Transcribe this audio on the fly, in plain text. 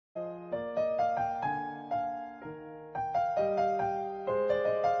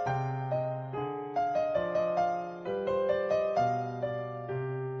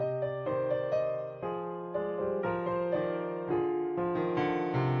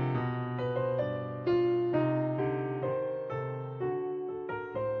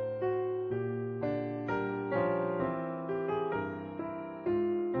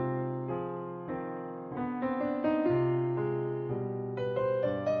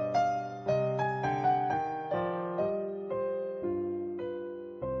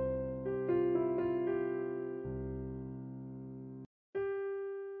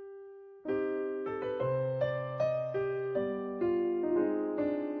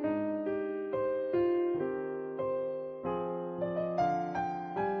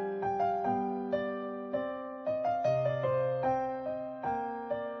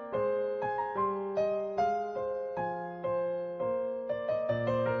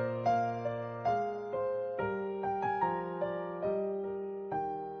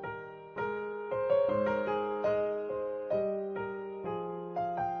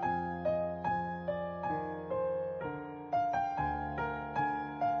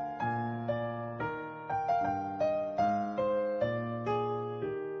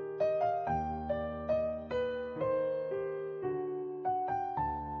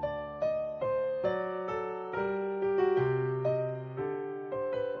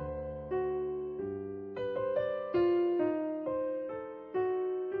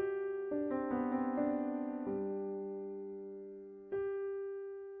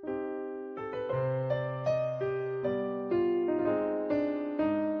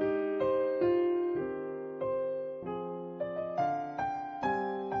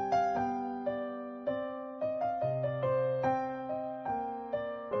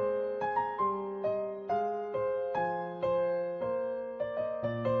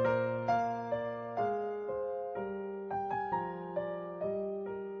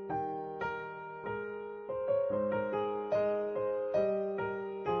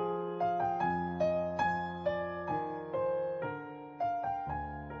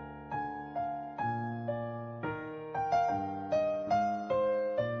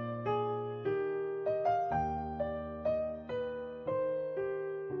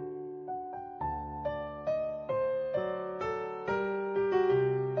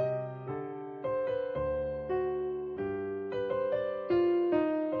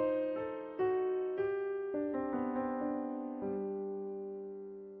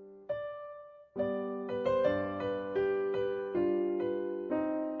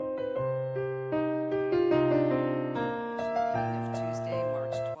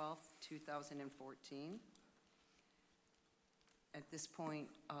this point,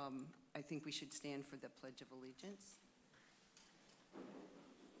 I think we should stand for the Pledge of Allegiance.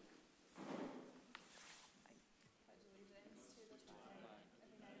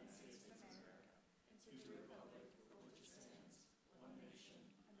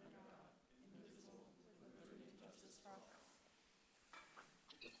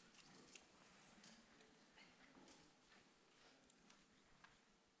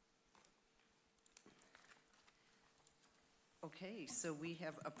 Okay, so we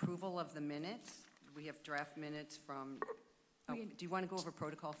have approval of the minutes. We have draft minutes from, do you want to go over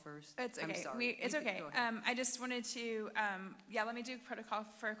protocol first? It's okay. I'm sorry. It's okay. I just wanted to, let me do protocol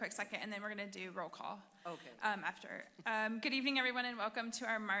for a quick second, and then we're going to do roll call. Okay. After. Good evening, everyone, and welcome to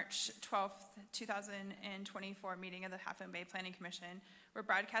our March 12th, 2024 meeting of the Half Moon Bay Planning Commission. We're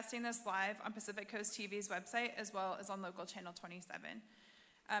broadcasting this live on Pacific Coast TV's website, as well as on local channel 27.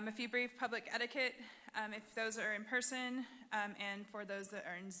 A few brief public etiquette, if those are in person, and for those that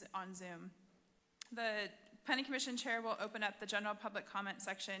are on Zoom. The Planning Commission Chair will open up the general public comment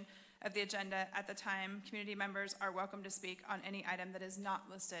section of the agenda at the time. Community members are welcome to speak on any item that is not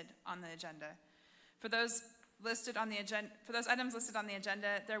listed on the agenda. For those items listed on the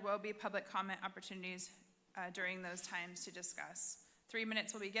agenda, there will be public comment opportunities during those times to discuss. 3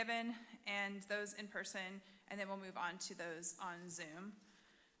 minutes will be given, and those in person, and then we'll move on to those on Zoom.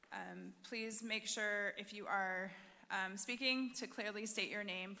 Please make sure if you are speaking to clearly state your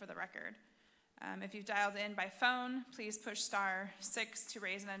name for the record. If you've dialed in by phone, please push *6 to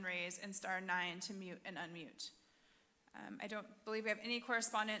raise and unraise and *9 to mute and unmute. I don't believe we have any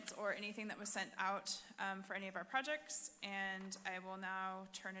correspondence or anything that was sent out for any of our projects, and I will now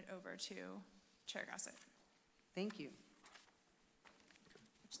turn it over to Chair Gossett. Thank you.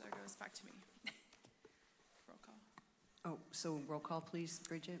 Which there goes back to me. Roll call. Oh, so roll call, please,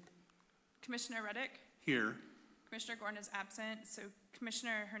 Bridget. Commissioner Reddick? Here. Commissioner Gorn is absent, so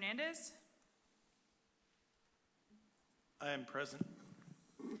Commissioner Hernandez? I am present.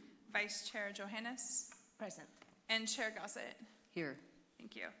 Vice Chair Johannes? Present. And Chair Gossett? Here.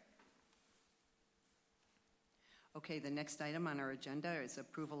 Thank you. Okay, the next item on our agenda is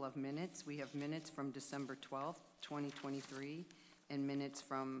approval of minutes. We have minutes from December 12th, 2023, and minutes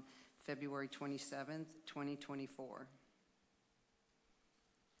from February 27th, 2024.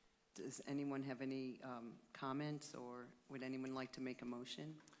 Does anyone have any comments, or would anyone like to make a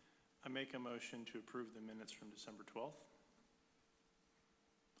motion? I make a motion to approve the minutes from December 12th.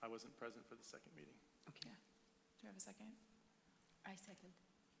 I wasn't present for the second meeting. Okay. Do you have a second? I second.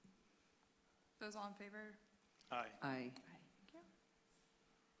 Those all in favor? Aye. Aye. Thank you.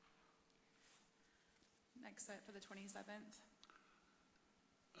 Next set for the 27th.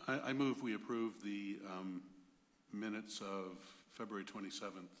 I move we approve the minutes of February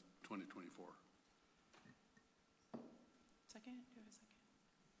 27th, 2024. Second? Do you have a second?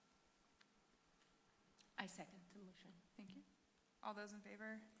 I second the motion. Thank you. All those in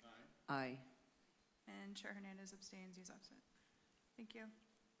favor? Aye. Aye. And Chair Hernandez abstains. He's absent. Thank you.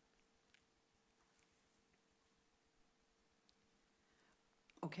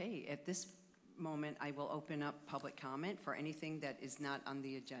 Okay, at this moment, I will open up public comment for anything that is not on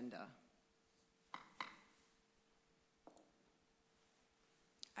the agenda.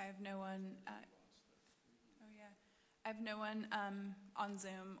 I have no one, I have no one on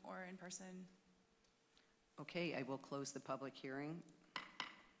Zoom or in person. Okay, I will close the public hearing. I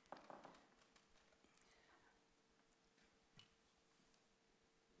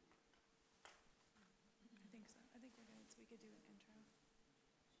think so. I think we're good. So we could do an intro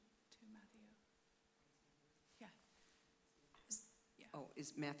to Matthew. Yeah. Oh,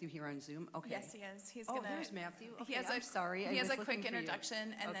 is Matthew here on Zoom? Okay. Yes, he is. He's Oh, gonna. there's Matthew. Okay, He has I'm sorry. He has was a quick looking for you.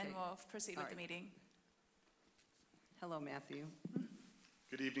 introduction, and then Okay. we'll proceed All with the right. meeting. Hello, Matthew.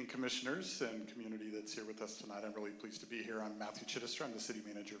 Good evening, commissioners and community that's here with us tonight. I'm really pleased to be here. I'm Matthew Chittister. I'm the city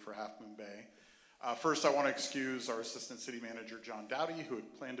manager for Half Moon Bay. First, I want to excuse our assistant city manager, John Dowdy, who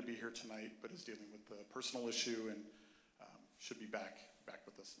had planned to be here tonight, but is dealing with a personal issue and should be back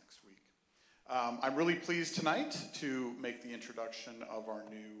with us next week. I'm really pleased tonight to make the introduction of our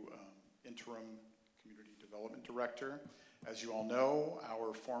new interim community development director. As you all know,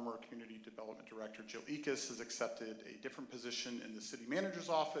 our former community development director, Jill Ekus, has accepted a different position in the city manager's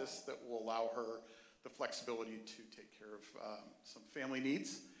office that will allow her the flexibility to take care of some family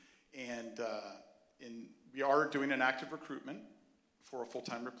needs. And we are doing an active recruitment for a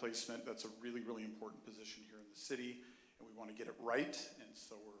full-time replacement. That's a really, really important position here in the city, and we want to get it right, and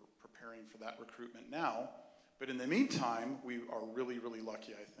so we're preparing for that recruitment now. But in the meantime, we are really, really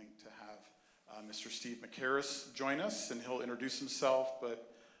lucky, I think, to have Mr. Steve McCarris join us, and he'll introduce himself,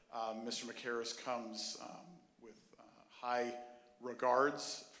 but Mr. McCarris comes with high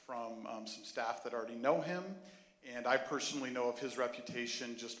regards from some staff that already know him. And I personally know of his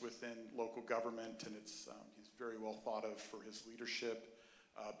reputation just within local government, and he's very well thought of for his leadership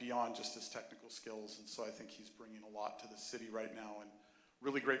beyond just his technical skills. And so I think he's bringing a lot to the city right now, and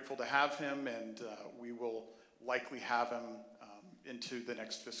really grateful to have him. And we will likely have him into the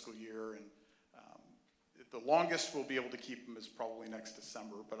next fiscal year. And the longest we'll be able to keep him is probably next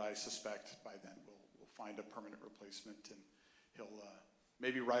December, but I suspect by then we'll find a permanent replacement, and he'll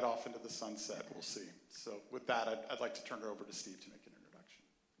maybe ride off into the sunset. We'll see. So with that, I'd like to turn it over to Steve to make an introduction.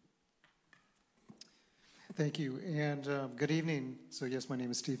 Thank you, and good evening. So yes, my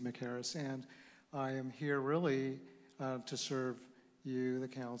name is Steve McHarris, and I am here really to serve you, the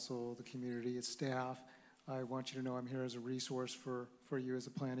council, the community, its staff. I want you to know I'm here as a resource for you as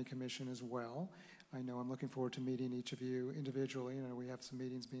a planning commission as well. I know I'm looking forward to meeting each of you individually, and we have some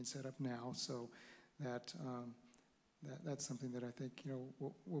meetings being set up now, so that's something that I think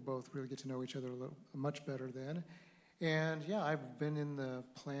we'll both really get to know each other much better then. And yeah, I've been in the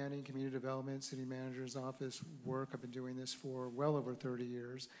planning, community development, city manager's office work. I've been doing this for well over 30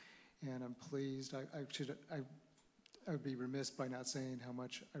 years, and I'm pleased. I would be remiss by not saying how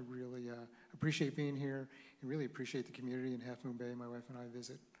much I really appreciate being here and really appreciate the community in Half Moon Bay. My wife and I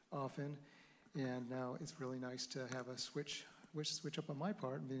visit often, and now it's really nice to have a switch up on my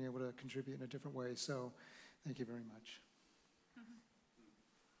part and being able to contribute in a different way. So thank you very much.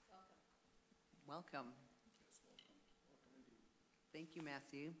 Welcome. Thank you,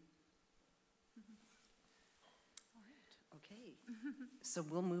 Matthew. Okay, so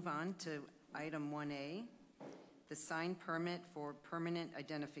we'll move on to item 1A, the sign permit for permanent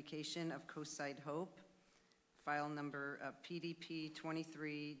identification of Coastside Hope, file number PDP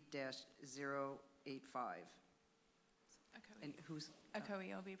 23-085. And who's?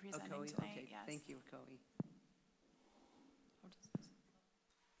 Okoye will be presenting Okoye, tonight, okay. yes. Thank you, Okoye.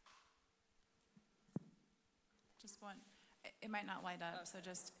 Just one, it might not light up, so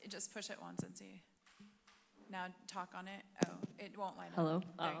just push it once and see. Now talk on it. Oh, it won't light up. Hello?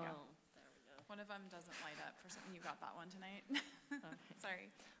 There you go. There One of them doesn't light up for something. You got that one tonight. Sorry.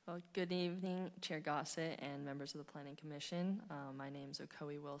 Well, good evening, Chair Gossett and members of the Planning Commission. My name's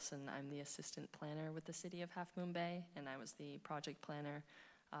Okoye Wilson. I'm the assistant planner with the City of Half Moon Bay, and I was the project planner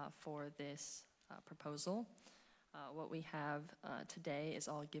for this proposal. What we have today is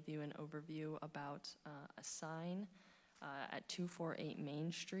I'll give you an overview about a sign at 248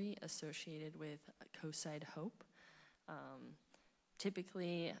 Main Street associated with Coastside Hope.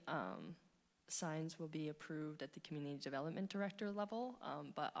 Typically, signs will be approved at the community development director level,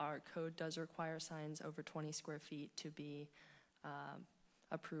 but our code does require signs over 20 square feet to be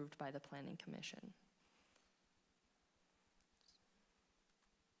approved by the Planning Commission.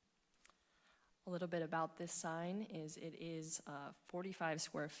 A little bit about this sign is it is 45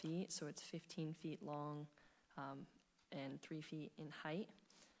 square feet, so it's 15 feet long and 3 feet in height.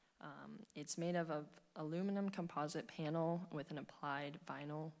 It's made of an aluminum composite panel with an applied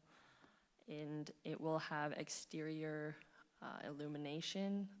vinyl, and it will have exterior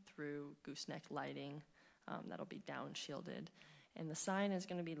illumination through gooseneck lighting that'll be down shielded. And the sign is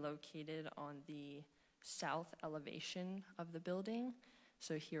going to be located on the south elevation of the building.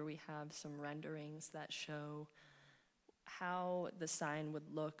 So here we have some renderings that show how the sign would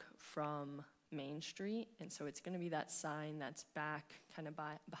look from Main Street. And so it's going to be that sign that's back kind of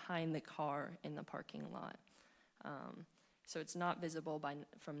behind the car in the parking lot. So it's not visible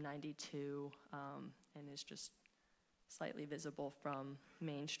from 92 and is just slightly visible from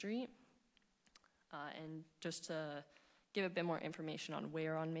Main Street. And just to give a bit more information on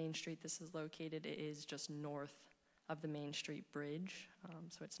where on Main Street this is located, it is just north of the Main Street Bridge,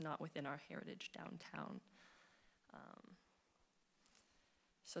 so it's not within our heritage downtown.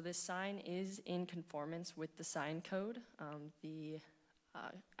 So this sign is in conformance with the sign code. The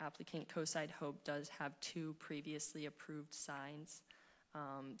applicant Coastside Hope does have 2 previously approved signs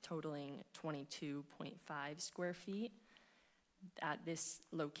totaling 22.5 square feet. At this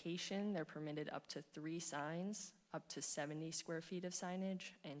location, they're permitted up to 3 signs, up to 70 square feet of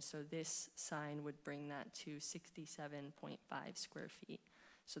signage, and so this sign would bring that to 67.5 square feet.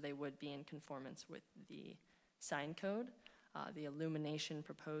 So they would be in conformance with the sign code. The illumination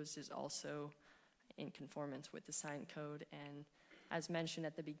proposed is also in conformance with the sign code, and as mentioned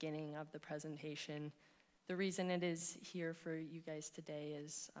at the beginning of the presentation, the reason it is here for you guys today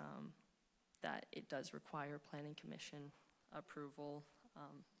is that it does require Planning Commission approval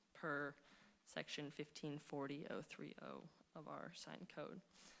per section 1540.030 of our sign code.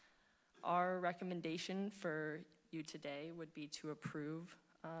 Our recommendation for you today would be to approve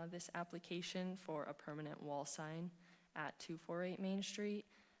this application for a permanent wall sign at 248 Main Street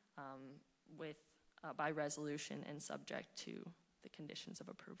with, by resolution and subject to the conditions of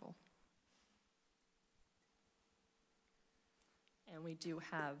approval. And we do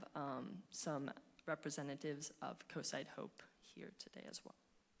have some representatives of Coastside Hope here today as well.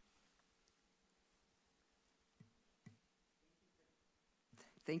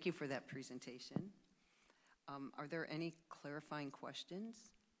 Thank you for that presentation. Are there any clarifying questions?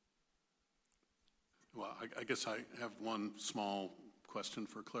 Well, I guess I have one small question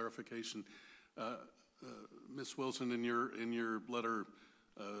for clarification. Ms. Wilson, in your letter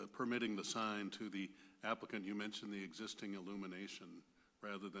permitting the sign to the applicant, you mentioned the existing illumination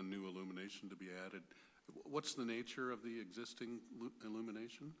rather than new illumination to be added. What's the nature of the existing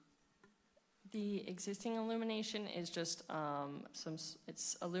illumination? The existing illumination is just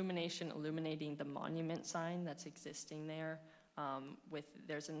it's illumination illuminating the monument sign that's existing there.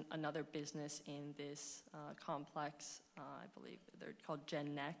 There's another business in this complex, I believe they're called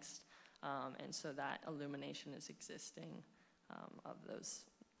Gen Next, and so that illumination is existing of those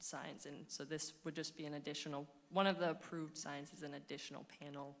signs, and so this would just be an additional, one of the approved signs is an additional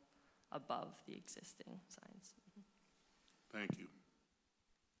panel above the existing signs. Thank you.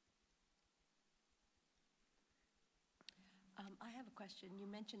 I have a question. You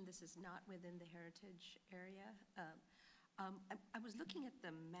mentioned this is not within the heritage area. I was looking at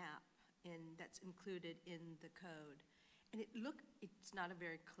the map that's included in the code, and it's not a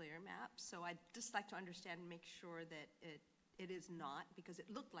very clear map, so I'd just like to understand and make sure that it is not, because it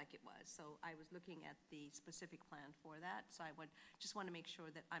looked like it was. So I was looking at the specific plan for that, so I just want to make sure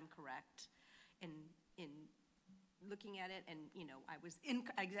that I'm correct in looking at it, and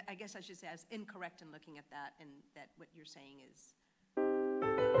I guess I should say I was incorrect in looking at that, and that what you're saying is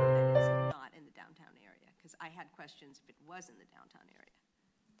that it's not in the downtown area, because I had questions if it was in the downtown area.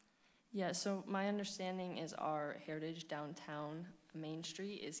 Yeah, so my understanding is our Heritage Downtown Main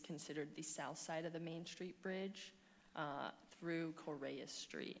Street is considered the south side of the Main Street Bridge through Correa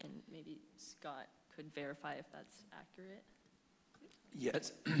Street, and maybe Scott could verify if that's accurate.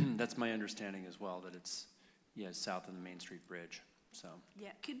 Yes, that's my understanding as well, that it's south of the Main Street Bridge. So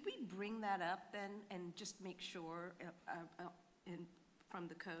yeah, could we bring that up then and just make sure from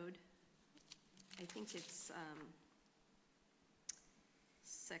the code? I think it's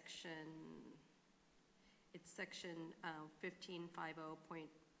section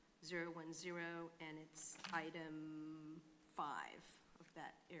 1550.010, and it's item 5 of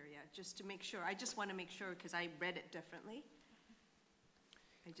that area, just to make sure. I just want to make sure, because I read it differently.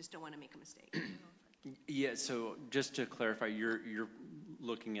 I just don't want to make a mistake. yeah, so just to clarify, you're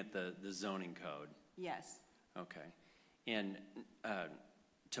looking at the zoning code. Yes. Okay, and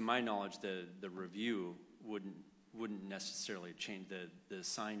to my knowledge, the review wouldn't necessarily change. The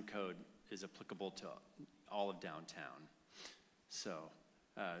sign code is applicable to all of downtown. So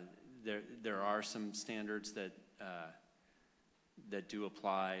there are some standards that do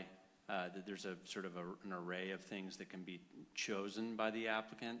apply. That there's a sort of an array of things that can be chosen by the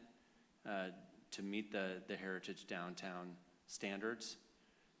applicant to meet the Heritage Downtown standards,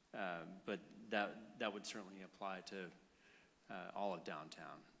 but that would certainly apply to all of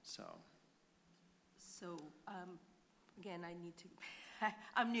downtown. So again, I need to.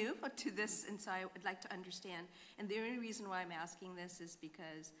 I'm new to this, and so I would like to understand. And the only reason why I'm asking this is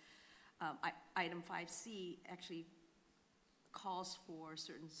because item 5C actually calls for a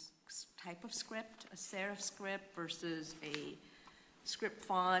certain type of script, a serif script versus a script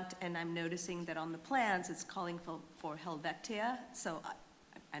font, and I'm noticing that on the plans it's calling for Helvetia, so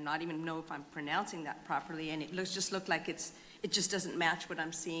I not even know if I'm pronouncing that properly, and it just looked like it just doesn't match what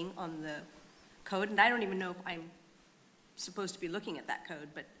I'm seeing on the code, and I don't even know if I'm supposed to be looking at that code,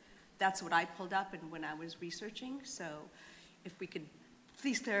 but that's what I pulled up and when I was researching, so if we could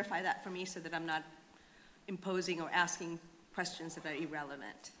please clarify that for me so that I'm not imposing or asking questions that are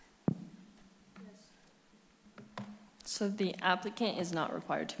irrelevant. So the applicant is not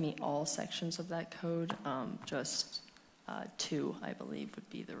required to meet all sections of that code, just 2, I believe, would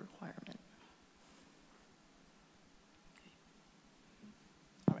be the requirement.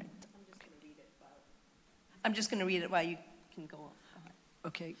 All right. I'm just going to read it while you can go on.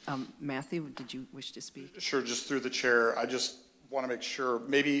 Okay, Matthew, did you wish to speak? Sure, just through the chair, I just want to make sure,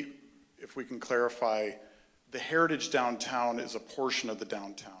 maybe if we can clarify, the Heritage Downtown is a portion of the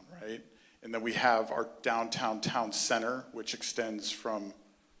downtown, right? And then we have our downtown town center, which extends from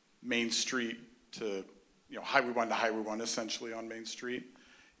Main Street to, Highway 1 to Highway 1, essentially on Main Street.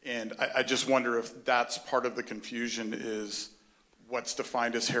 And I just wonder if that's part of the confusion, is what's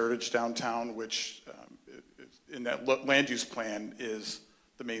defined as Heritage Downtown, which in that land use plan is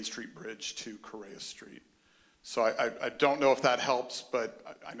the Main Street Bridge to Correa Street. So I don't know if that helps,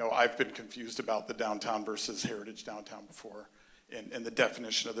 but I know I've been confused about the downtown versus heritage downtown before. And the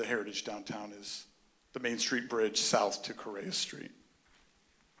definition of the heritage downtown is the Main Street Bridge south to Correa Street.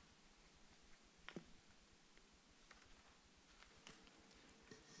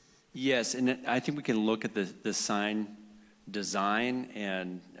 Yes, and I think we can look at the sign design,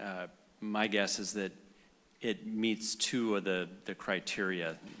 and my guess is that it meets two of the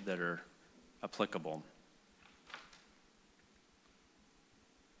criteria that are applicable.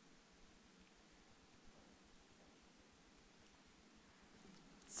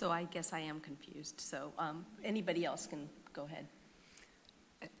 So I guess I am confused, so anybody else can go ahead.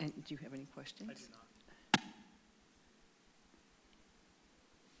 And do you have any questions? I do not.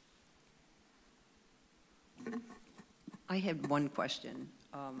 I had one question.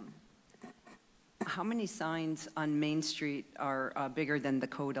 How many signs on Main Street are bigger than the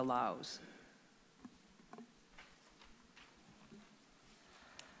code allows?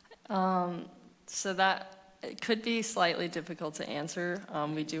 So that, it could be slightly difficult to answer.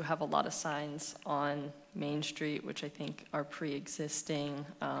 We do have a lot of signs on Main Street, which I think are pre-existing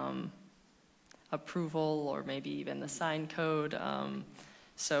approval or maybe even the sign code.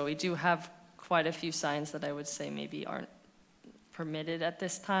 So we do have quite a few signs that I would say maybe aren't permitted at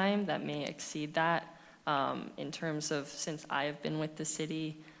this time that may exceed that. In terms of, since I have been with the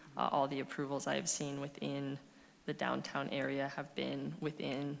city, all the approvals I have seen within the downtown area have been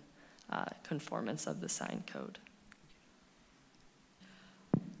within conformance of the sign code.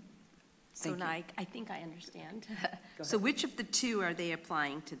 So Thank you. now I think I understand. So which of the two are they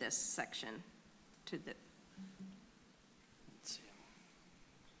applying to this section? To the, Let's see.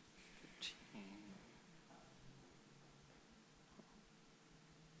 15.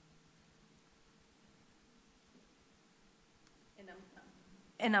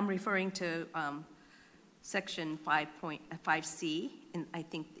 and I'm referring to section 5.5C, and I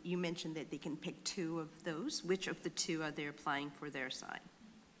think you mentioned that they can pick two of those. Which of the two are they applying for their sign?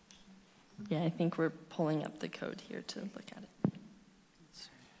 Yeah, I think we're pulling up the code here to look at it. Let's see.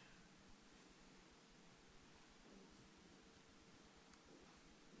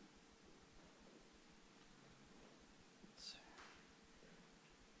 Let's see.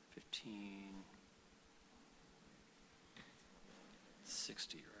 15.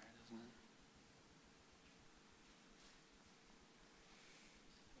 60, right, isn't it?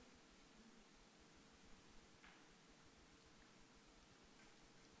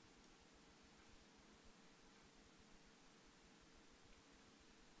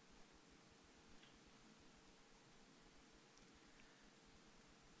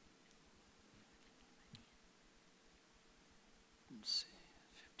 Let's see,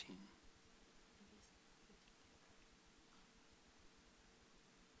 15.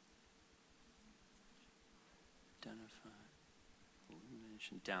 Identify,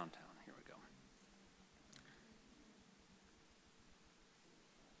 illumination, downtown, here we go.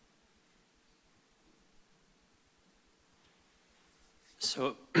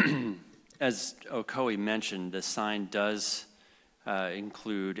 So, as Okoye mentioned, the sign does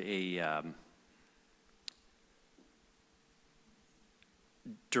include a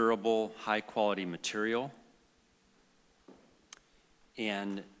durable, high-quality material.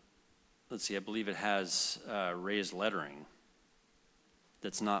 And let's see, I believe it has raised lettering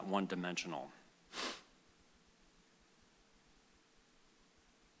that's not one-dimensional.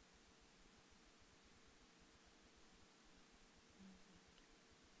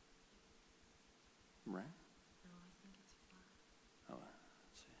 Right? Oh,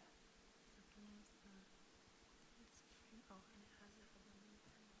 let's see.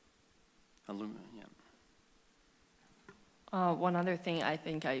 Aluminum, yeah. One other thing I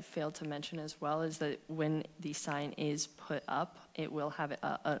think I failed to mention as well is that when the sign is put up, it will have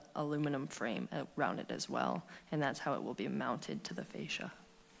a aluminum frame around it as well, and that's how it will be mounted to the fascia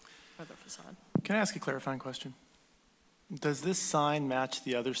or the facade. Can I ask a clarifying question? Does this sign match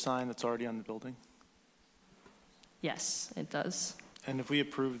the other sign that's already on the building? Yes, it does. And if we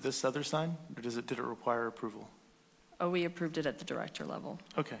approve this other sign, or did it require approval? Oh, we approved it at the director level.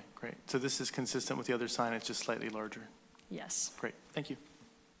 Okay, great. So this is consistent with the other sign, it's just slightly larger. Yes. Great, thank you.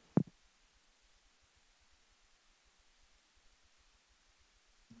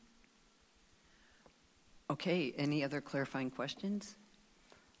 Okay, any other clarifying questions?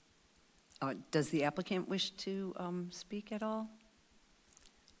 Does the applicant wish to speak at all?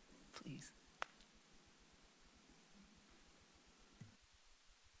 Please.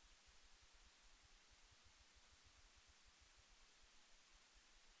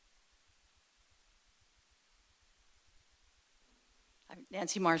 I'm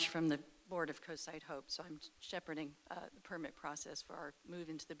Nancy Marsh from the board of Coastside Hope, so I'm shepherding the permit process for our move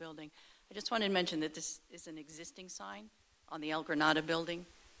into the building. I just wanted to mention that this is an existing sign on the El Granada building,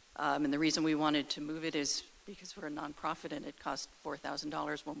 and the reason we wanted to move it is because we're a nonprofit and it cost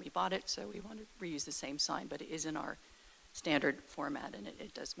 $4,000 when we bought it, so we wanted to reuse the same sign, but it is in our standard format and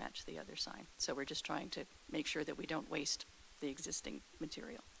it does match the other sign. So we're just trying to make sure that we don't waste the existing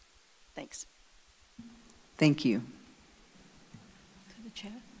material. Thanks. Thank you. To the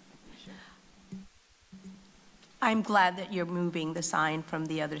chair. I'm glad that you're moving the sign from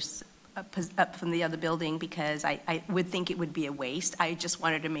the other up from the other building, because I would think it would be a waste. I just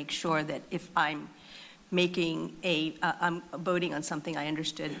wanted to make sure that if I'm making I'm voting on something, I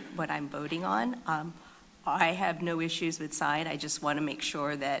understood what I'm voting on. I have no issues with sign. I just want to make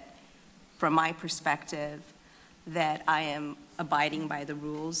sure that, from my perspective, that I am abiding by the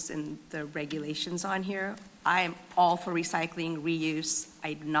rules and the regulations on here. I am all for recycling, reuse.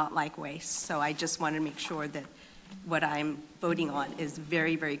 I do not like waste. So I just want to make sure that what I'm voting on is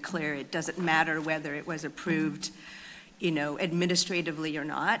very, very clear. It doesn't matter whether it was approved, administratively or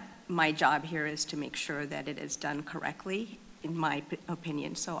not. My job here is to make sure that it is done correctly, in my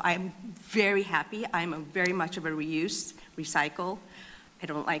opinion. So I'm very happy. I'm very much of a reuse, recycle. I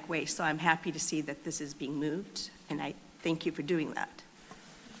don't like waste, so I'm happy to see that this is being moved, and I thank you for doing that.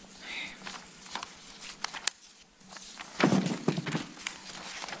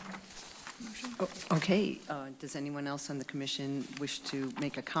 Okay, does anyone else on the commission wish to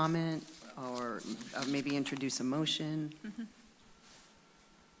make a comment or maybe introduce a motion?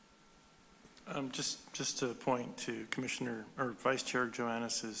 Just to point to Commissioner or Vice Chair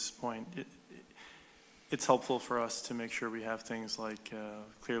Joannis's point, it's helpful for us to make sure we have things like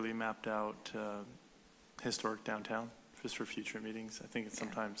clearly mapped out historic downtown just for future meetings. I think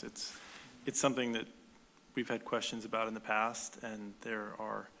sometimes it's something that we've had questions about in the past, and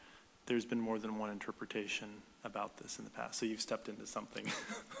there's been more than one interpretation about this in the past. So you've stepped into something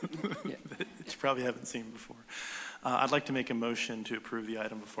that you probably haven't seen before. I'd like to make a motion to approve the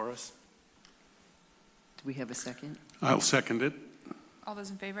item before us. Do we have a second? I'll second it. All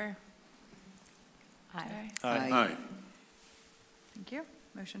those in favor? Aye. Okay. Aye. Thank you.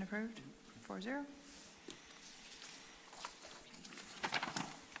 Motion approved, 4-0.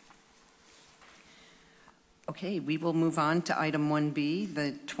 Okay, we will move on to item 1B,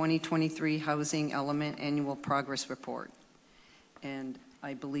 the 2023 Housing Element Annual Progress Report. And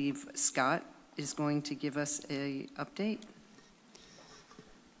I believe Scott is going to give us an update,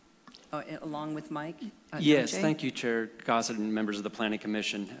 along with Mike. Yes, OJ? thank you, Chair Gossett and members of the Planning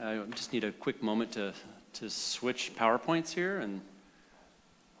Commission. I just need a quick moment to switch PowerPoints here and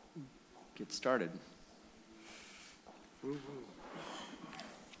get started.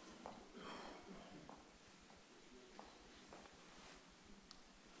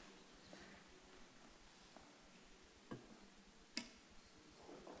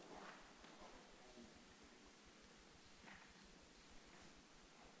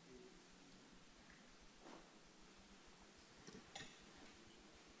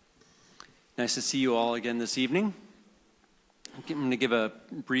 Nice to see you all again this evening. I'm going to give a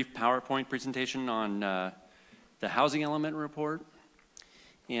brief PowerPoint presentation on the Housing Element Report.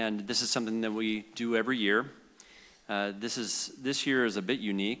 And this is something that we do every year. This year is a bit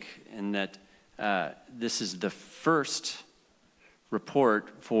unique in that this is the first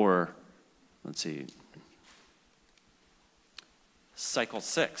report for, let's see, cycle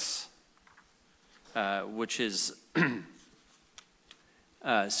 6, which is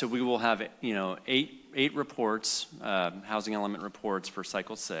so we will have, eight reports, housing element reports for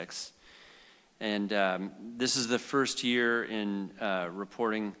cycle 6. And this is the first year in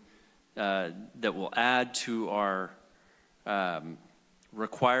reporting that will add to our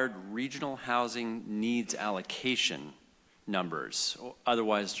required regional housing needs allocation numbers,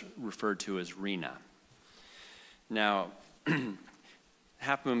 otherwise referred to as RHNA. Now,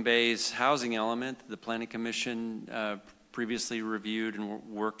 Half Moon Bay's housing element, the Planning Commission previously reviewed and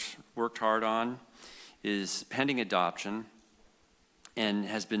worked hard on, is pending adoption and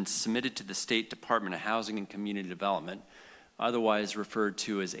has been submitted to the State Department of Housing and Community Development, otherwise referred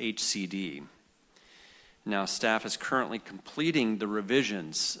to as HCD. Now, staff is currently completing the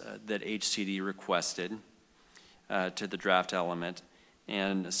revisions that HCD requested to the draft element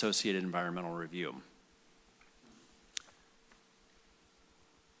and associated environmental review.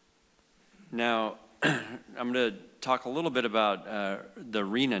 Now, I'm going to talk a little bit about the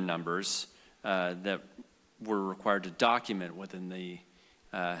RHNA numbers that we're required to document within the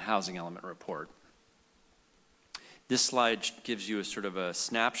housing element report. This slide gives you a sort of a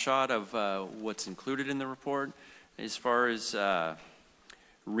snapshot of what's included in the report as far as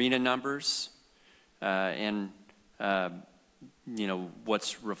RENA numbers, and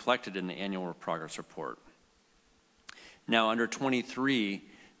what's reflected in the annual progress report. Now, under 23,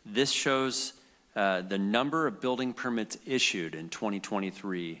 this shows the number of building permits issued in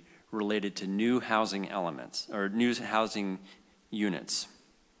 2023 related to new housing elements or new housing units.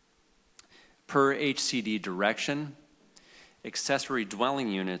 Per HCD direction, accessory dwelling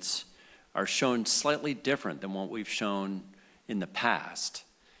units are shown slightly different than what we've shown in the past.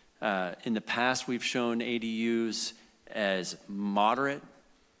 In the past, we've shown ADUs as moderate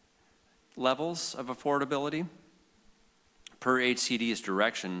levels of affordability. Per HCD's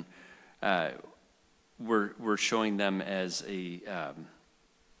direction, we're showing them as a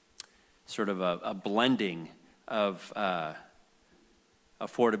sort of a blending of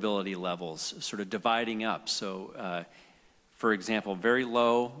affordability levels, sort of dividing up. So, for example, very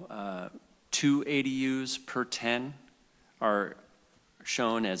low, 2 ADUs per 10 are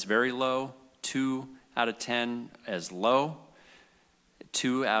shown as very low, 2 out of 10 as low,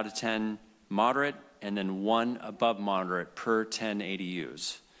 2 out of 10 moderate, and then 1 above moderate per 10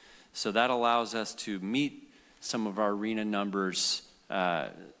 ADUs. So that allows us to meet some of our RENA numbers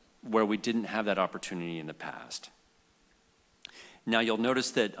where we didn't have that opportunity in the past. Now you'll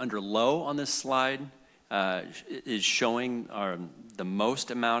notice that under low on this slide is showing the most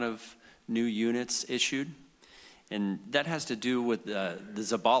amount of new units issued. And that has to do with the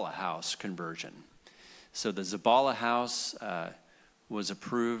Zabala House conversion. So the Zabala House was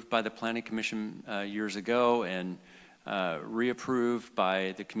approved by the Planning Commission years ago and reapproved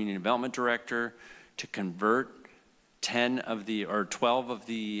by the Community Development Director to convert 12 of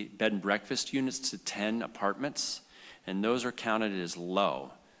the bed and breakfast units to 10 apartments, and those are counted as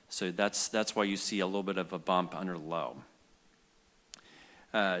low. So that's why you see a little bit of a bump under low.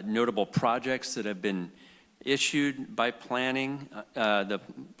 Notable projects that have been issued by planning, the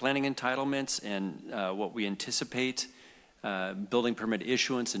planning entitlements and what we anticipate building permit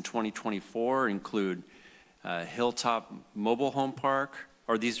issuance in 2024 include Hilltop Mobile Home Park,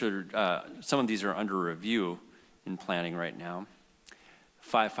 or these are, some of these are under review in planning right now.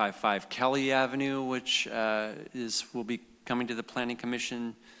 555 Kelly Avenue, which will be coming to the Planning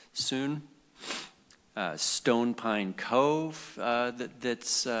Commission soon. Stone Pine Cove,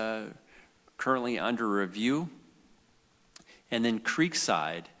 that's currently under review. And then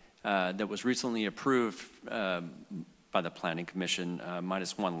Creekside, that was recently approved by the Planning Commission,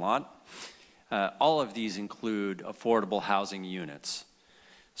 minus 1 lot. All of these include affordable housing units.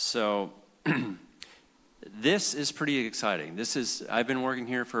 So this is pretty exciting. I've been working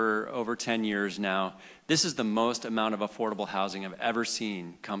here for over 10 years now. This is the most amount of affordable housing I've ever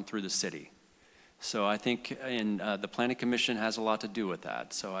seen come through the city. So I think the Planning Commission has a lot to do with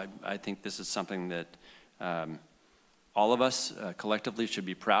that. So I think this is something that all of us collectively should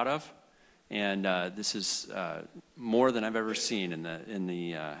be proud of. And this is more than I've ever seen in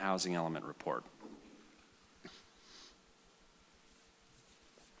the housing element report.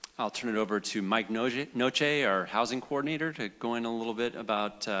 I'll turn it over to Mike Noche, our housing coordinator, to go in a little bit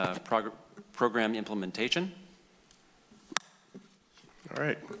about program implementation. All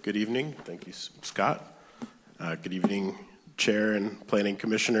right, good evening. Thank you, Scott. Good evening, Chair and Planning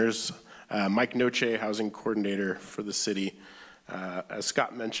Commissioners. Mike Noche, housing coordinator for the city. As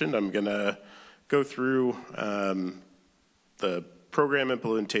Scott mentioned, I'm gonna go through the program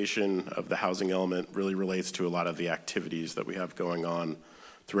implementation of the housing element. Really relates to a lot of the activities that we have going on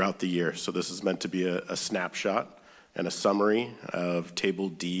throughout the year. So this is meant to be a snapshot and a summary of Table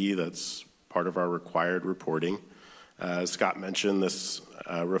D that's part of our required reporting. As Scott mentioned, this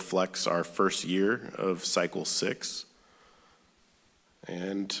reflects our first year of Cycle 6.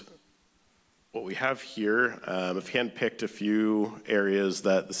 And what we have here, I've handpicked a few areas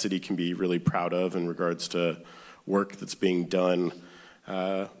that the city can be really proud of in regards to work that's being done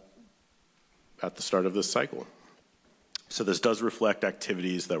at the start of this cycle. So this does reflect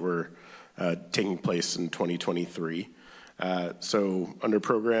activities that were taking place in 2023. So under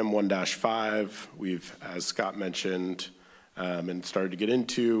program 1-5, we've, as Scott mentioned, and started to get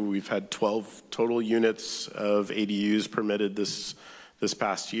into, we've had 12 total units of ADUs permitted this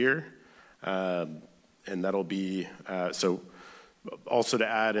past year. And that'll be, so also to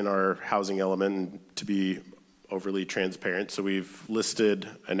add in our housing element, to be overly transparent, so we've listed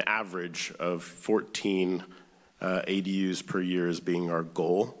an average of 14 ADUs per year as being our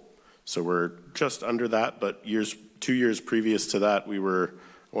goal. So we're just under that, but 2 years previous to that, we were,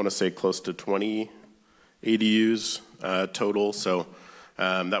 I want to say, close to 20 ADUs total. So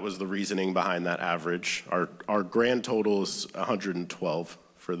that was the reasoning behind that average. Our grand total is 112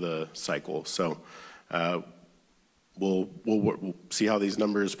 for the cycle. So we'll see how these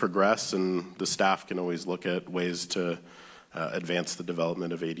numbers progress, and the staff can always look at ways to advance the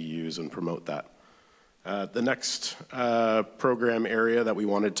development of ADUs and promote that. The next program area that we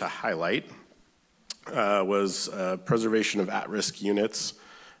wanted to highlight was preservation of at-risk units.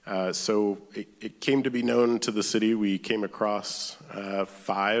 So it came to be known to the city. We came across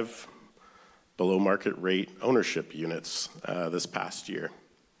 5 below market rate ownership units this past year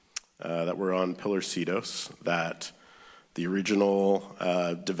that were on Pilarcitos, that the original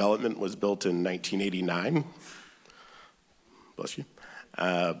development was built in 1989. Bless you.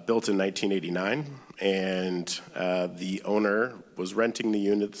 Built in 1989, and the owner was renting the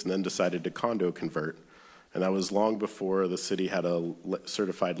units and then decided to condo convert. And that was long before the city had a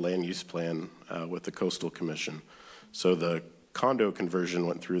certified land use plan with the Coastal Commission. So the condo conversion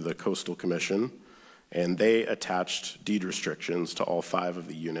went through the Coastal Commission, and they attached deed restrictions to all 5 of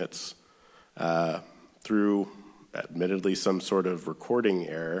the units through, admittedly, some sort of recording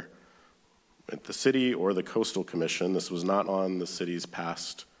error at the city or the Coastal Commission. This was not on the city's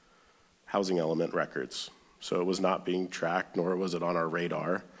past housing element records. So it was not being tracked, nor was it on our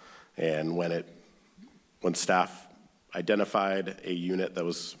radar. And when staff identified a unit that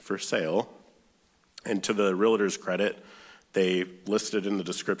was for sale, and to the realtor's credit, they listed in the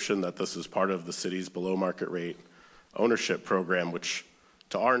description that this is part of the city's below market rate ownership program, which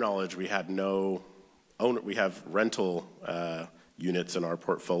to our knowledge, we have rental units in our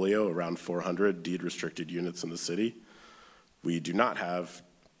portfolio, around 400 deed restricted units in the city. We do not have,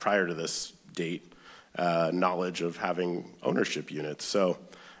 prior to this date, knowledge of having ownership units. So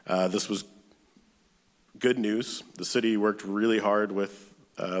this was good news. The city worked really hard with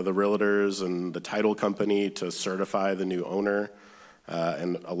the realtors and the title company to certify the new owner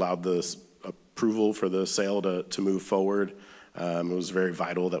and allowed this approval for the sale to move forward. It was very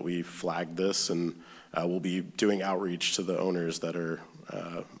vital that we flagged this, and we'll be doing outreach to the owners that are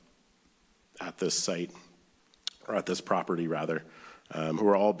at this site, or at this property rather, who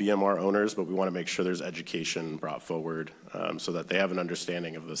are all BMR owners, but we want to make sure there's education brought forward so that they have an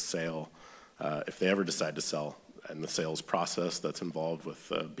understanding of the sale if they ever decide to sell, and the sales process that's involved with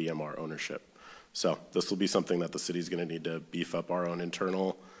BMR ownership. So this will be something that the city's going to need to beef up our own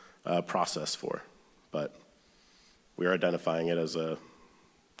internal process for, but we are identifying it as a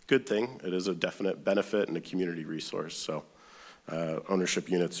good thing. It is a definite benefit and a community resource. So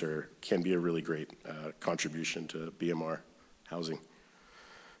ownership units can be a really great contribution to BMR housing,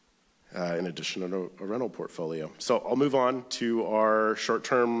 in addition to a rental portfolio. So I'll move on to our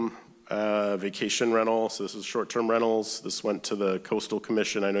short-term vacation rental. So this is short-term rentals. This went to the Coastal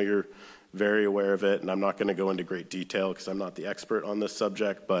Commission. I know you're very aware of it, and I'm not going to go into great detail because I'm not the expert on this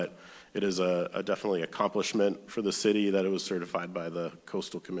subject, but it is definitely accomplishment for the city that it was certified by the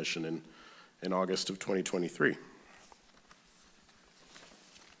Coastal Commission in August of 2023.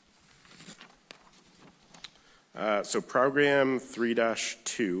 So program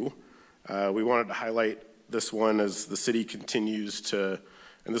 3-2, we wanted to highlight this one as the city continues to,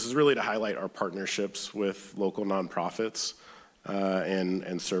 and this is really to highlight our partnerships with local nonprofits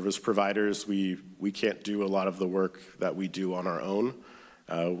and service providers. We can't do a lot of the work that we do on our own.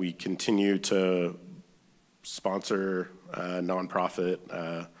 We continue to sponsor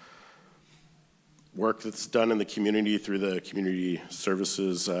nonprofit work that's done in the community through the Community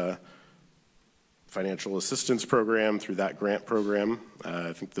Services Financial Assistance Program, through that grant program.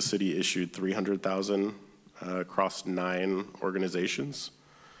 I think the city issued $300,000 across 9 organizations.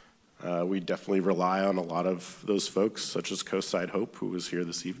 We definitely rely on a lot of those folks, such as Coastside Hope, who was here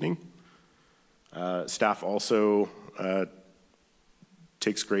this evening. Staff also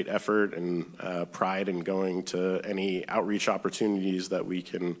takes great effort and pride in going to any outreach opportunities that we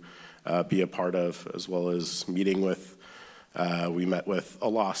can be a part of, as well as meeting with, we met with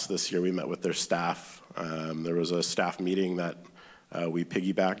ALOS this year. We met with their staff. There was a staff meeting that we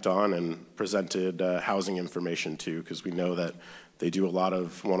piggybacked on and presented housing information to, because we know that they do a lot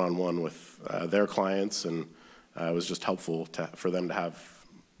of one-on-one with their clients, and it was just helpful for them to have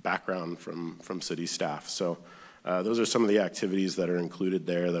background from city staff. So those are some of the activities that are included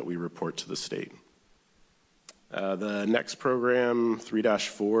there that we report to the state. The next program,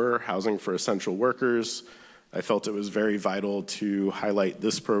 3-4, Housing for Essential Workers. I felt it was very vital to highlight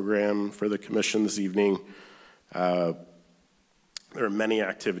this program for the commission this evening. There are many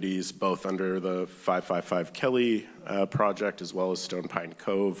activities, both under the 555 Kelly project as well as Stone Pine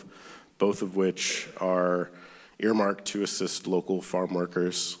Cove, both of which are earmarked to assist local farm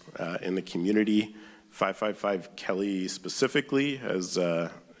workers in the community. 555 Kelly specifically has,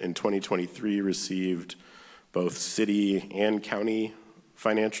 in 2023, received both city and county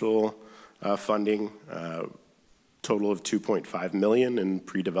financial funding. total of $2.5 million in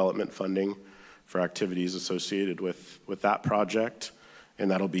pre-development funding for activities associated with that project, and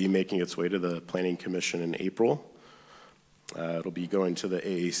that'll be making its way to the Planning Commission in April. It'll be going to the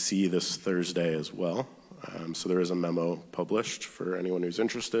AAC this Thursday as well. So there is a memo published for anyone who's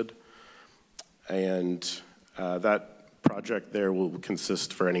interested. And that project there will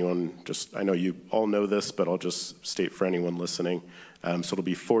consist, for anyone, I know you all know this, but I'll just state for anyone listening. So it'll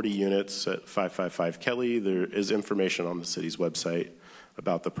be 40 units at 555 Kelly. There is information on the city's website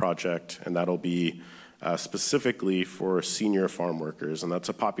about the project, and that'll be specifically for senior farm workers. And that's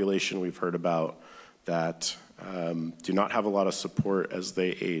a population we've heard about that do not have a lot of support as they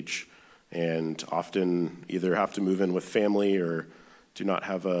age, and often either have to move in with family or do not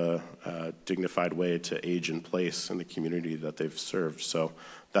have a dignified way to age in place in the community that they've served. So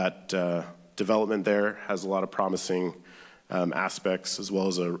that development there has a lot of promising aspects, as well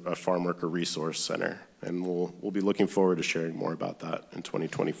as a farm worker resource center. And we'll be looking forward to sharing more about that in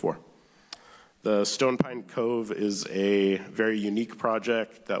 2024. The Stone Pine Cove is a very unique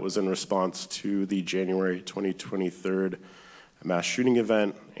project that was in response to the January 2023 mass shooting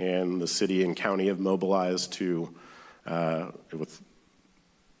event, and the city and county have mobilized to, with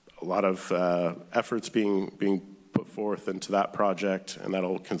a lot of efforts being put forth into that project, and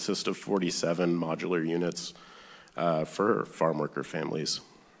that'll consist of 47 modular units for farm worker families.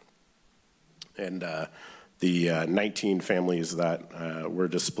 And the 19 families that were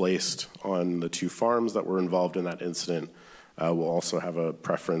displaced on the 2 farms that were involved in that incident will also have a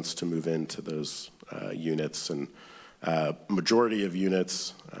preference to move into those units. And majority of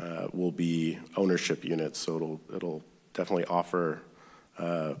units will be ownership units, so it'll definitely offer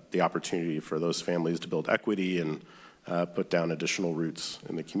the opportunity for those families to build equity and put down additional roots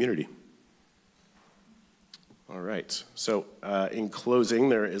in the community. All right, so in closing,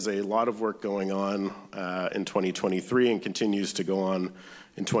 there is a lot of work going on in 2023 and continues to go on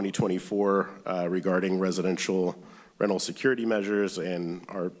in 2024 regarding residential rental security measures and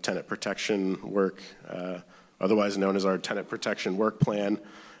our tenant protection work, otherwise known as our tenant protection work plan.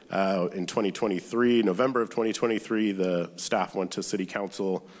 In 2023, November of 2023, the staff went to City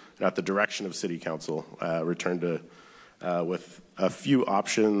Council, and at the direction of City Council, returned to with a few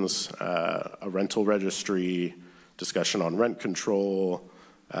options, a rental registry, discussion on rent control,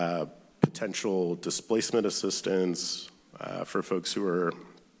 potential displacement assistance for folks who are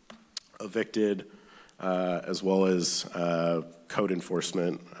evicted, as well as code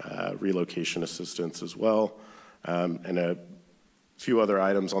enforcement, relocation assistance as well, and a few other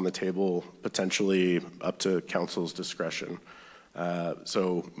items on the table, potentially up to council's discretion.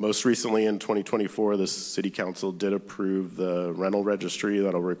 So most recently in 2024, the City Council did approve the rental registry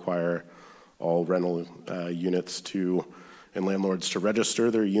that'll require all rental units and landlords to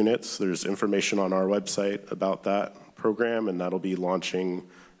register their units. There's information on our website about that program, and that'll be launching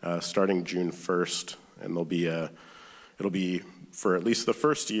starting June 1st. And it'll be for at least the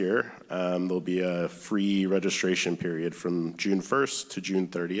first year, there'll be a free registration period from June 1st to June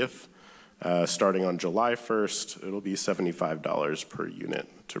 30th. Starting on July 1st, it'll be $75 per unit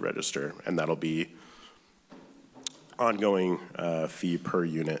to register, and that'll be ongoing fee per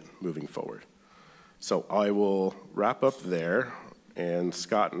unit moving forward. So I will wrap up there, and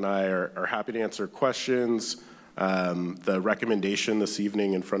Scott and I are happy to answer questions. The recommendation this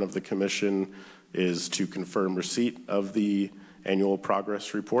evening in front of the commission is to confirm receipt of the annual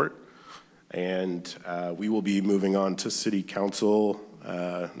progress report, and we will be moving on to City Council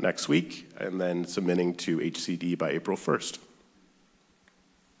next week, and then submitting to HCD by April 1st.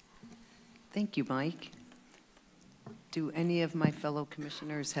 Thank you, Mike. Do any of my fellow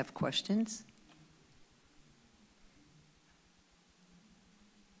commissioners have questions?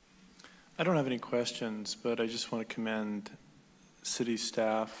 I don't have any questions, but I just want to commend city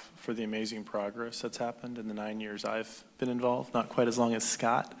staff for the amazing progress that's happened in the 9 years I've been involved. Not quite as long as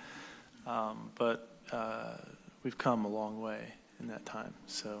Scott, but we've come a long way in that time.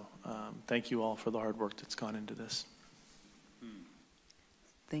 So thank you all for the hard work that's gone into this.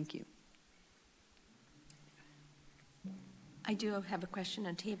 Thank you. I do have a question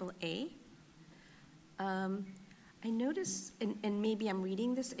on table A. I notice, and maybe I'm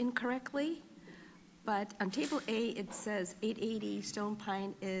reading this incorrectly, but on table A, it says 880 Stone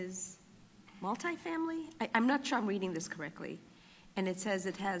Pine is multifamily? I'm not sure I'm reading this correctly. And it says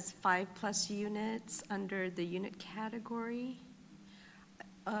it has 5+ units under the unit category.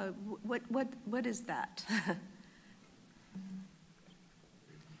 What is that?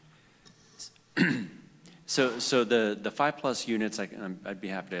 So the 5+ units, I'd be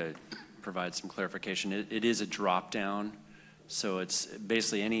happy to provide some clarification. It is a drop down, so it's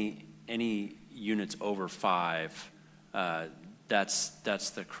basically any units over 5 that's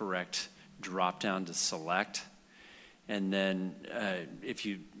the correct drop-down to select. And then if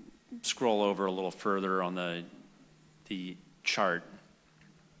you scroll over a little further on the chart,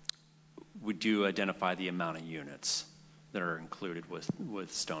 we do identify the amount of units that are included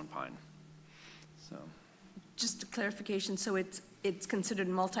with Stone Pine. So, Just a clarification, so it's considered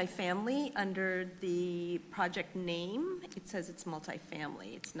multifamily under the project name? It says it's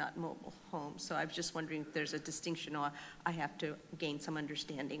multifamily, it's not mobile home. So I was just wondering if there's a distinction, or I have to gain some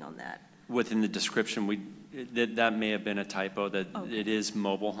understanding on that. within the description, that may have been a typo, that it is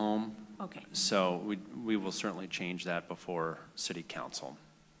mobile home. Okay. So we will certainly change that before city council,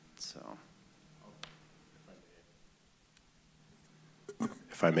 so.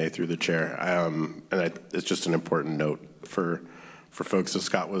 If I may, through the chair, it's just an important note for folks. So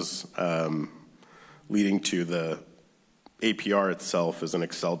Scott was leading to the APR itself is an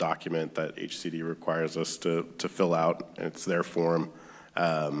Excel document that HCD requires us to fill out, and it's their form.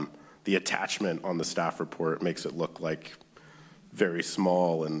 The attachment on the staff report makes it look like very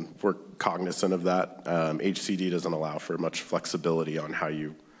small, and we're cognizant of that. HCD doesn't allow for much flexibility on how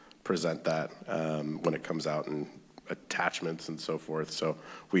you present that when it comes out in attachments and so forth. So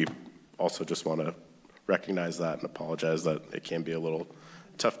we also just want to recognize that and apologize that it can be a little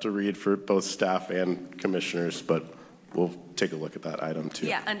tough to read for both staff and commissioners, but we'll take a look at that item too.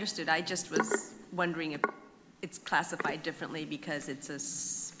 Yeah, understood. I just was wondering if it's classified differently because it's a,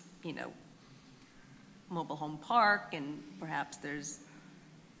 mobile home park and perhaps there's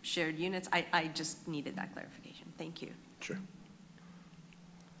shared units. I just needed that clarification. Thank you. Sure.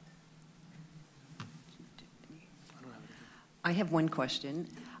 I have one question.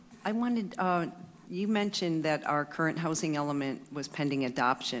 I wanted, you mentioned that our current housing element was pending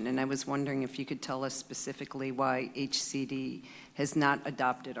adoption, and I was wondering if you could tell us specifically why HCD has not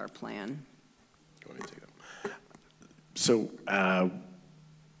adopted our plan. Go ahead and take that. So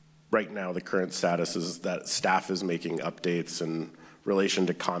right now, the current status is that staff is making updates in relation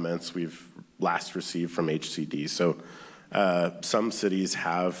to comments we've last received from HCD. So some cities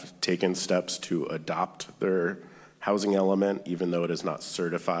have taken steps to adopt their housing element, even though it is not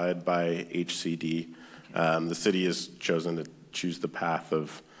certified by HCD. The city has chosen to choose the path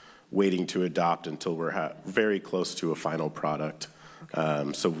of waiting to adopt until we're very close to a final product.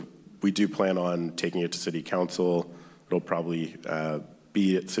 Okay. So we do plan on taking it to city council. It'll probably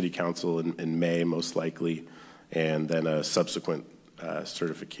be at city council in May, most likely, and then a subsequent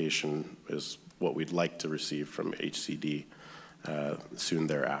certification is what we'd like to receive from HCD soon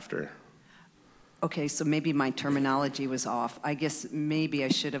thereafter. Okay, so maybe my terminology was off. I guess maybe I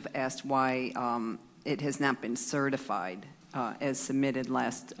should have asked why it has not been certified as submitted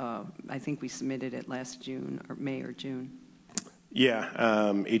last, I think we submitted it last June, or May or June. Yeah,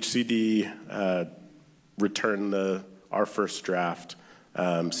 HCD returned our first draft.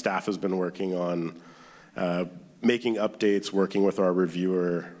 Staff has been working on making updates, working with our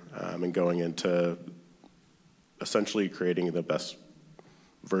reviewer, and going into essentially creating the best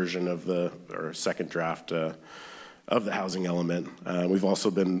version of or second draft of the housing element. We've also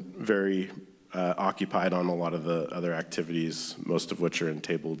been very occupied on a lot of the other activities, most of which are in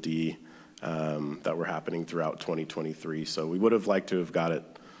Table D that were happening throughout 2023. So we would have liked to have got it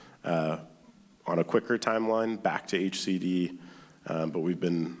on a quicker timeline back to HCD, but we've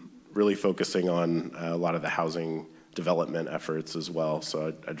been really focusing on a lot of the housing development efforts as well.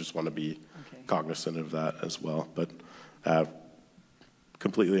 So I just want to be cognizant of that as well. But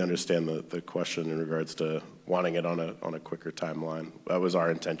completely understand the question in regards to wanting it on a quicker timeline. That was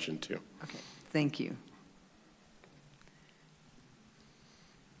our intention too. Okay, thank you.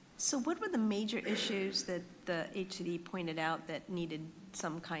 So what were the major issues that the HCD pointed out that needed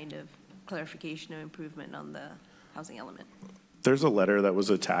some kind of clarification or improvement on the housing element? There's a letter that was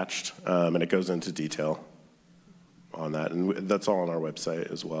attached, and it goes into detail on that, and that's all on our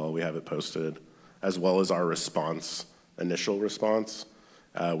website as well. We have it posted, as well as our response, initial response.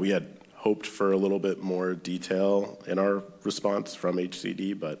 We had hoped for a little bit more detail in our response from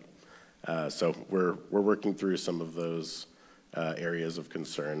HCD, but so we're working through some of those areas of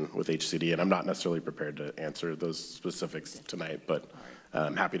concern with HCD, and I'm not necessarily prepared to answer those specifics tonight, but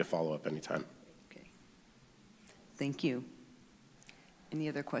I'm happy to follow up anytime. Okay. Thank you. Any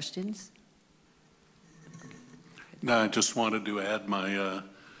other questions? No, I just wanted to add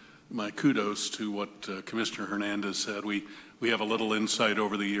my kudos to what Commissioner Hernandez said. We have a little insight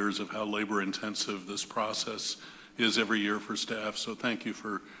over the years of how labor intensive this process is every year for staff. So thank you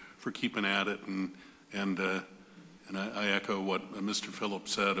for keeping at it. And I echo what Mr.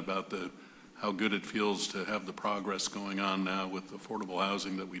 Phillips said about how good it feels to have the progress going on now with affordable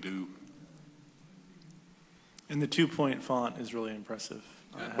housing that we do. And the 2-point font is really impressive.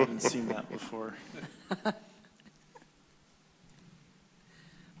 I haven't seen that before.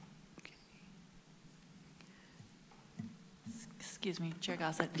 Excuse me, Chair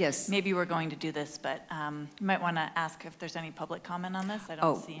Gossett. Yes. Maybe we're going to do this, but you might want to ask if there's any public comment on this. I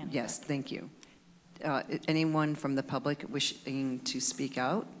don't see any. Yes, thank you. Anyone from the public wishing to speak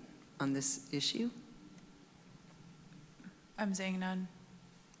out on this issue? I'm saying none.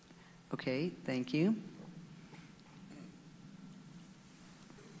 Okay, thank you.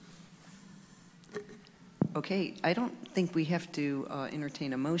 Okay, I don't think we have to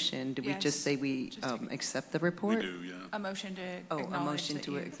entertain a motion. Do we Yes, just say we just take- accept the We report? do, yeah. A motion to Oh, acknowledge a motion that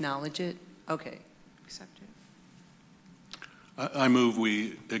to you acknowledge it? Okay. accept it. I move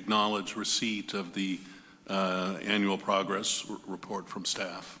we acknowledge receipt of the annual progress report from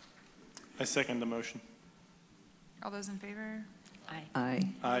staff. I second the motion. All those in favor? Aye.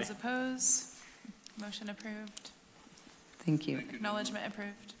 Aye, All Aye. those opposed? Motion approved. thank you. Acknowledgement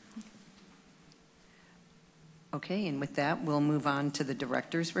approved. Okay, and with that, we'll move on to the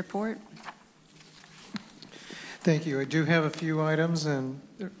director's report. Thank you. I do have a few items, and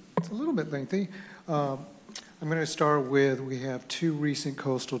it's a little bit lengthy. I'm going to start with, we have 2 recent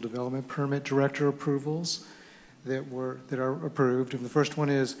coastal development permit director approvals that are approved. And the first one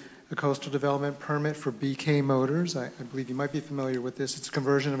is a coastal development permit for BK Motors. I believe you might be familiar with this. It's a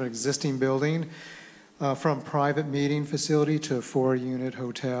conversion of an existing building from private meeting facility to a 4-unit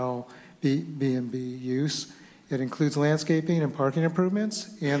hotel B&B use. It includes landscaping and parking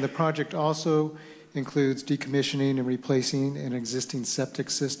improvements, and the project also includes decommissioning and replacing an existing septic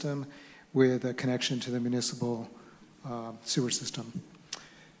system with a connection to the municipal sewer system.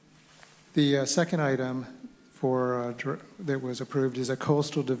 The second item that was approved is a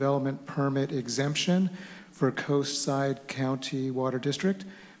coastal development permit exemption for Coastside County Water District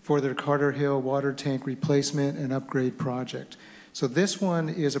for their Carter Hill water tank replacement and upgrade project. So this one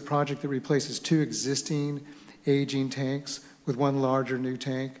is a project that replaces 2 existing aging tanks with 1 larger new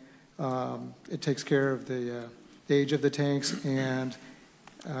tank. It takes care of the age of the tanks and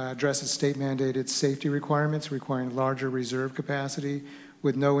addresses state-mandated safety requirements requiring larger reserve capacity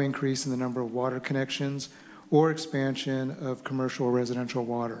with no increase in the number of water connections or expansion of commercial or residential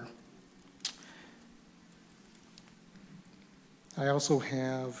water. I also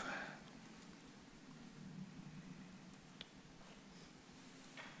have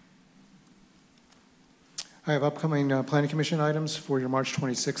upcoming Planning Commission items for your March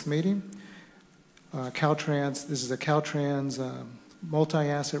 26th meeting. Caltrans, this is a Caltrans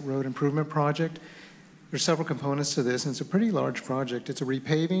multi-asset road improvement project. There's several components to this, and it's a pretty large project. It's a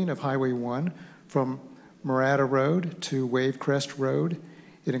repaving of Highway 1 from Murata Road to Wave Crest Road.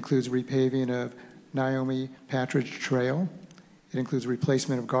 It includes repaving of Naomi Patridge Trail. It includes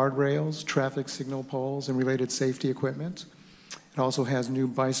replacement of guardrails, traffic signal poles, and related safety equipment. It also has new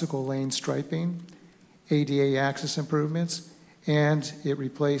bicycle lane striping, ADA access improvements, and it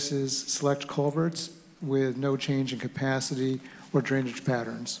replaces select culverts with no change in capacity or drainage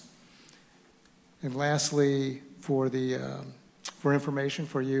patterns. And lastly, for information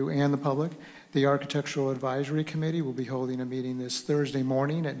for you and the public, the Architectural Advisory Committee will be holding a meeting this Thursday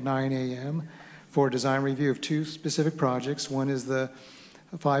morning at 9 a.m. for a design review of 2 specific projects. One is the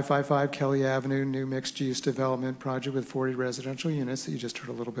 555 Kelly Avenue new mixed-use development project with 40 residential units that you just heard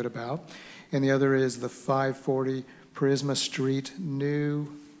a little bit about. And the other is the 540 Prisma Street new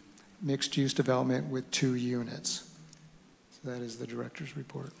mixed-use development with 2 units. So that is the director's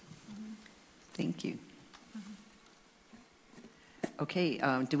report. Thank you. Okay,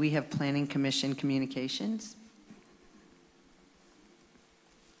 do we have Planning Commission communications?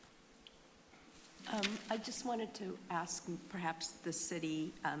 I just wanted to ask perhaps the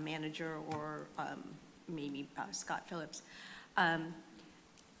city manager or maybe Scott Phillips.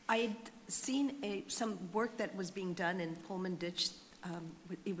 I'd seen some work that was being done in Pullman Ditch.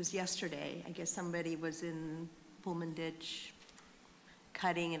 It was yesterday. I guess somebody was in Pullman Ditch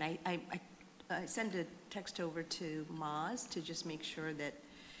cutting, and I sent a text over to Maz to just make sure that,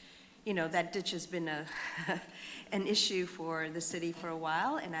 you know, that ditch has been an issue for the city for a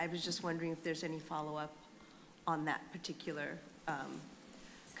while, and I was just wondering if there's any follow-up on that particular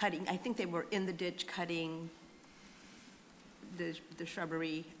cutting. I think they were in the ditch cutting the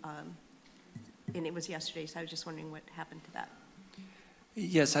shrubbery, and it was yesterday, so I was just wondering what happened to that.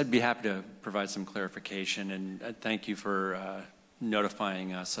 Yes, I'd be happy to provide some clarification, and thank you for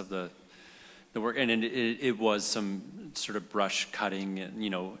notifying us of the work. And it was some sort of brush cutting and, you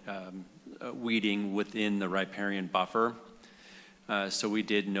know, weeding within the riparian buffer. So we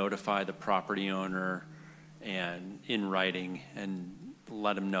did notify the property owner and in writing and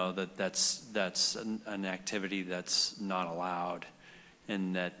let them know that that's an activity that's not allowed,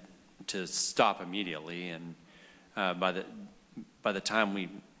 and that to stop immediately. And by the time we,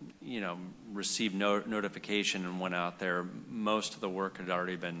 received notification and went out there, most of the work had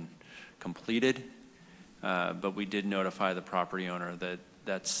already been completed. But we did notify the property owner that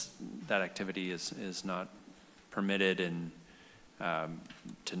that activity is not permitted, and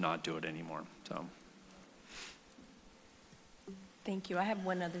to not do it anymore. So. Thank you. I have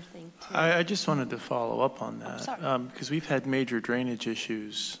one other thing, too. I just wanted to follow up on that. sorry. Because we've had major drainage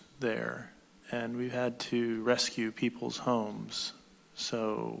issues there, and we've had to rescue people's homes.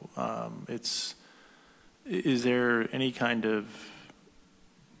 So is there any kind of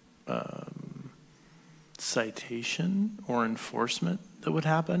citation or enforcement that would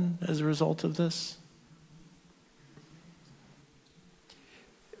happen as a result of this?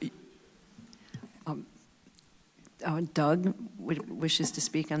 Doug wishes to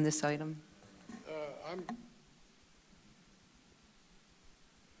speak on this item. I'm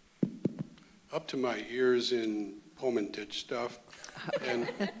up to my ears in Pullman ditch stuff, and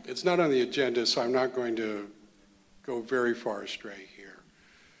it's not on the agenda, so I'm not going to go very far astray here.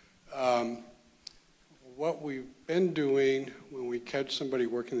 What we've been doing when we catch somebody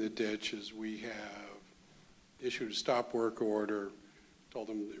working the ditch is we have issued a stop work order, told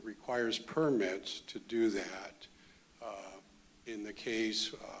them it requires permits to do that. In the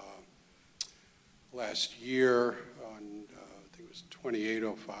case last year on, I think it was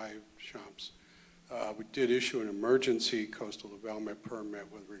 2805 Champs, we did issue an emergency coastal development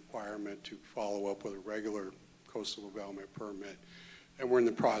permit with requirement to follow up with a regular coastal development permit. And we're in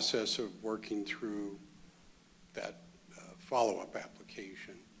the process of working through that follow-up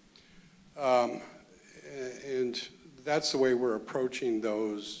application. And that's the way we're approaching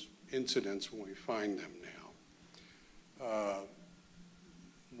those incidents when we find them now.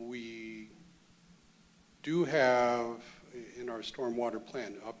 We do have, in our stormwater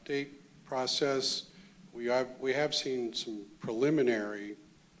plan update process, we have seen some preliminary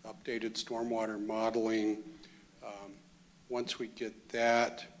updated stormwater modeling. Once we get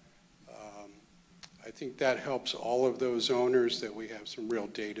that, I think that helps all of those owners, that we have some real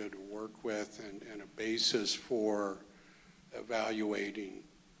data to work with and a basis for evaluating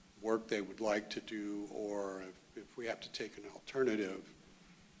work they would like to do, or if we have to take an alternative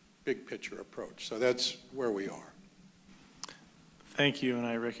big picture approach. So that's where we are. Thank you, and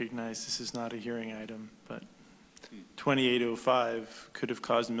I recognize this is not a hearing item, but 2805 could have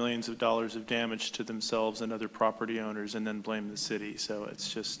caused millions of dollars of damage to themselves and other property owners and then blame the city. So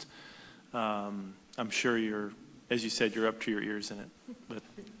it's just, I'm sure you're, as you said, you're up to your ears in it. But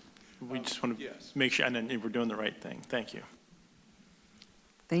we just want to make sure, and then we're doing the right thing. Thank you.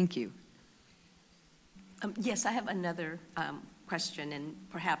 Thank you. Yes, I have another question, and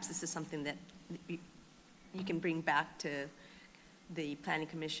perhaps this is something that you can bring back to the Planning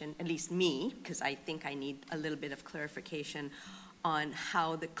Commission, at least me, because I think I need a little bit of clarification on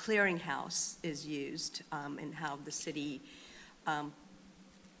how the clearinghouse is used, and how the city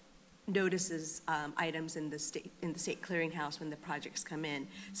notices items in the state clearinghouse when the projects come in,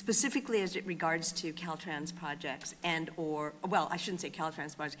 specifically as it regards to Caltrans projects well, I shouldn't say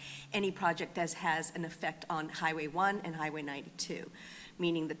Caltrans projects, any project that has an effect on Highway 1 and Highway 92,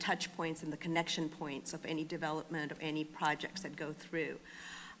 meaning the touch points and the connection points of any development or any projects that go through.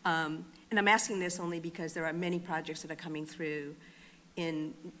 And I'm asking this only because there are many projects that are coming through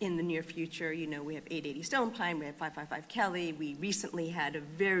in the near future. You know, we have 880 Stone Pine, we have 555 Kelly. We recently had a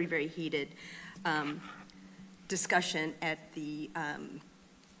very, very heated discussion at the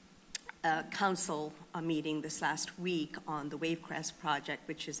council meeting this last week on the Wavecrest project,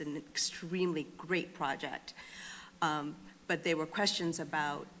 which is an extremely great project. But there were questions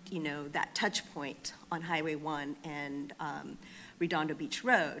about, you know, that touch point on Highway 1 and Redondo Beach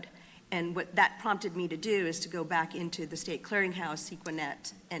Road. And what that prompted me to do is to go back into the state clearinghouse,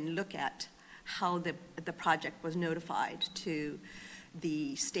 Sequanet, and look at how the project was notified to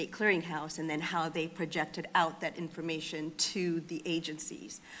the state clearinghouse, and then how they projected out that information to the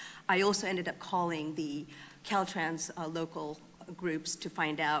agencies. I also ended up calling the Caltrans local groups to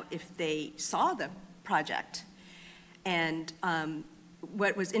find out if they saw the project. And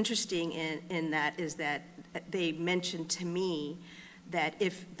what was interesting in that is that they mentioned to me that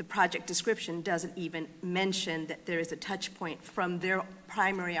if the project description doesn't even mention that there is a touch point from their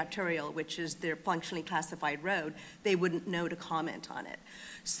primary arterial, which is their functionally classified road, they wouldn't know to comment on it.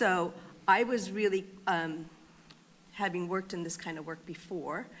 So I was really, having worked in this kind of work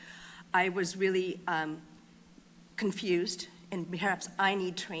before, I was really confused, and perhaps I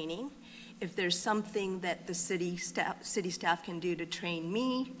need training if there's something that the city staff can do to train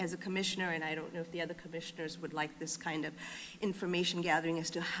me as a commissioner, and I don't know if the other commissioners would like this kind of information gathering as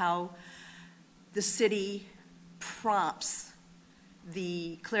to how the city prompts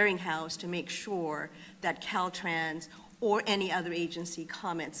the clearinghouse to make sure that Caltrans or any other agency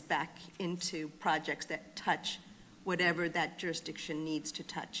comments back into projects that touch whatever that jurisdiction needs to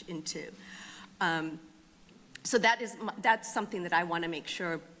touch into. So that's something that I want to make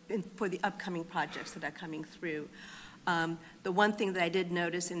sure for the upcoming projects that are coming through. The one thing that I did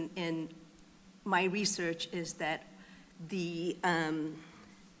notice in my research is that the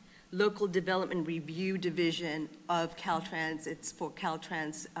Local Development Review Division of Caltrans, it's for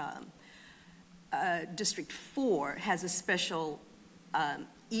Caltrans District 4, has a special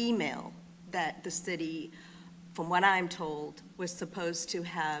email that the city, from what I'm told, was supposed to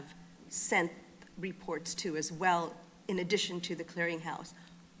have sent reports to as well, in addition to the clearinghouse.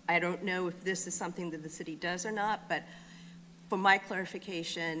 I don't know if this is something that the city does or not, but for my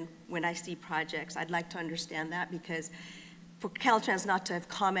clarification, when I see projects, I'd like to understand that, because for Caltrans not to have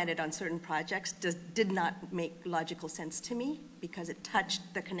commented on certain projects did not make logical sense to me, because it touched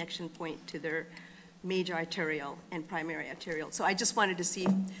the connection point to their major arterial and primary arterial. So I just wanted to see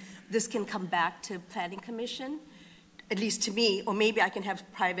if this can come back to Planning Commission, at least to me, or maybe I can have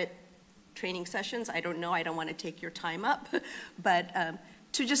private training sessions. I don't know, I don't want to take your time up, but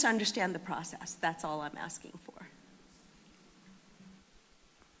to just understand the process, that's all I'm asking for.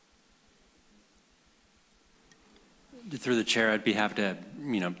 Through the chair, I'd be happy to,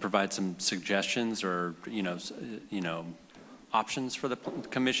 provide some suggestions or, options for the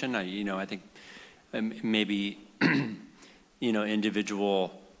commission. I think maybe,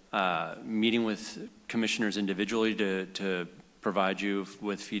 individual, meeting with commissioners individually to provide you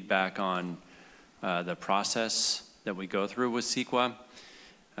with feedback on the process that we go through with CEQA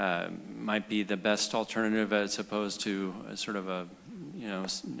might be the best alternative, as opposed to a sort of a,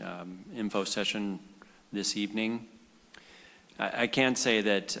 info session this evening. I can say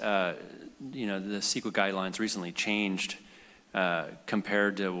that, the CEQA guidelines recently changed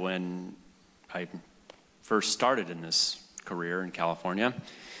compared to when I first started in this career in California.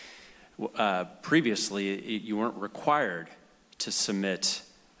 Previously, you weren't required to submit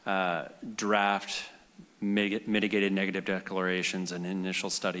draft mitigated negative declarations and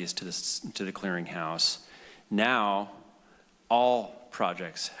initial studies to the clearinghouse. Now, all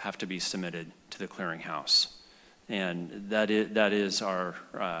projects have to be submitted to the clearinghouse. And that is our,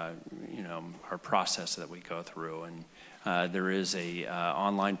 our process that we go through. And there is a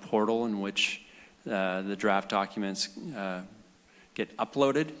online portal in which the draft documents get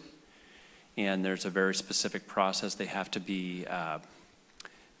uploaded. And there's a very specific process. They have to be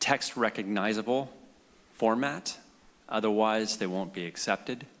text recognizable format. Otherwise, they won't be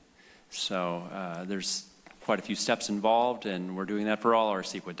accepted. So there's quite a few steps involved, and we're doing that for all our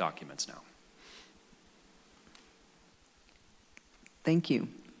CEQA documents now. Thank you.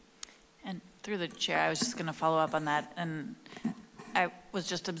 And through the chair, I was just going to follow up on that. And I was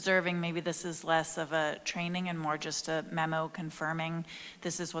just observing maybe this is less of a training and more just a memo confirming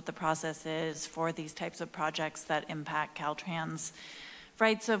this is what the process is for these types of projects that impact Caltrans'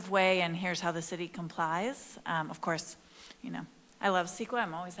 rights of way, and here's how the city complies. Of course, I love CEQA.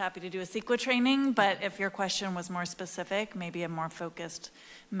 I'm always happy to do a CEQA training, but if your question was more specific, maybe a more focused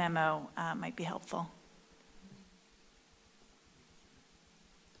memo might be helpful.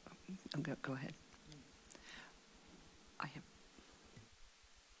 Go ahead.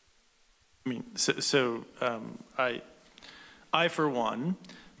 I for one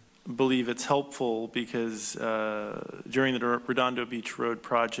believe it's helpful because during the Redondo Beach Road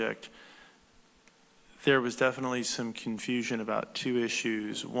project, there was definitely some confusion about two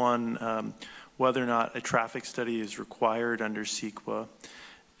issues. One, whether or not a traffic study is required under CEQA,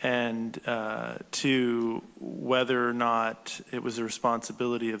 and two, whether or not it was the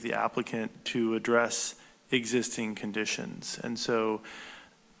responsibility of the applicant to address existing conditions. And so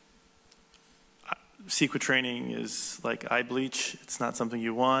CEQA training is like eye bleach. It's not something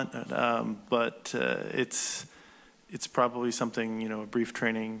you want, but it's probably something, a brief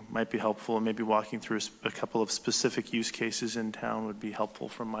training might be helpful, and maybe walking through a couple of specific use cases in town would be helpful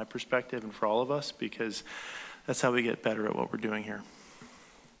from my perspective and for all of us, because that's how we get better at what we're doing here.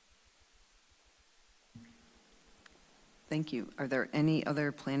 Thank you. Are there any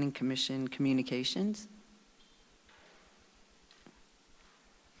other Planning Commission communications?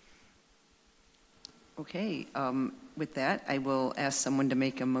 Okay, with that, I will ask someone to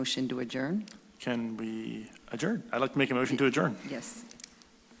make a motion to adjourn. Can we adjourn? I'd like to make a motion to adjourn. Yes.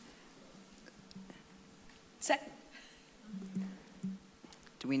 Second.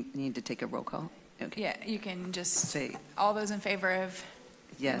 Do we need to take a roll call? Okay. Yeah, you can just, Say all those in favor of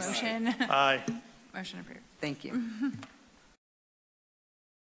the yes. motion? Aye. Motion approved. Thank you.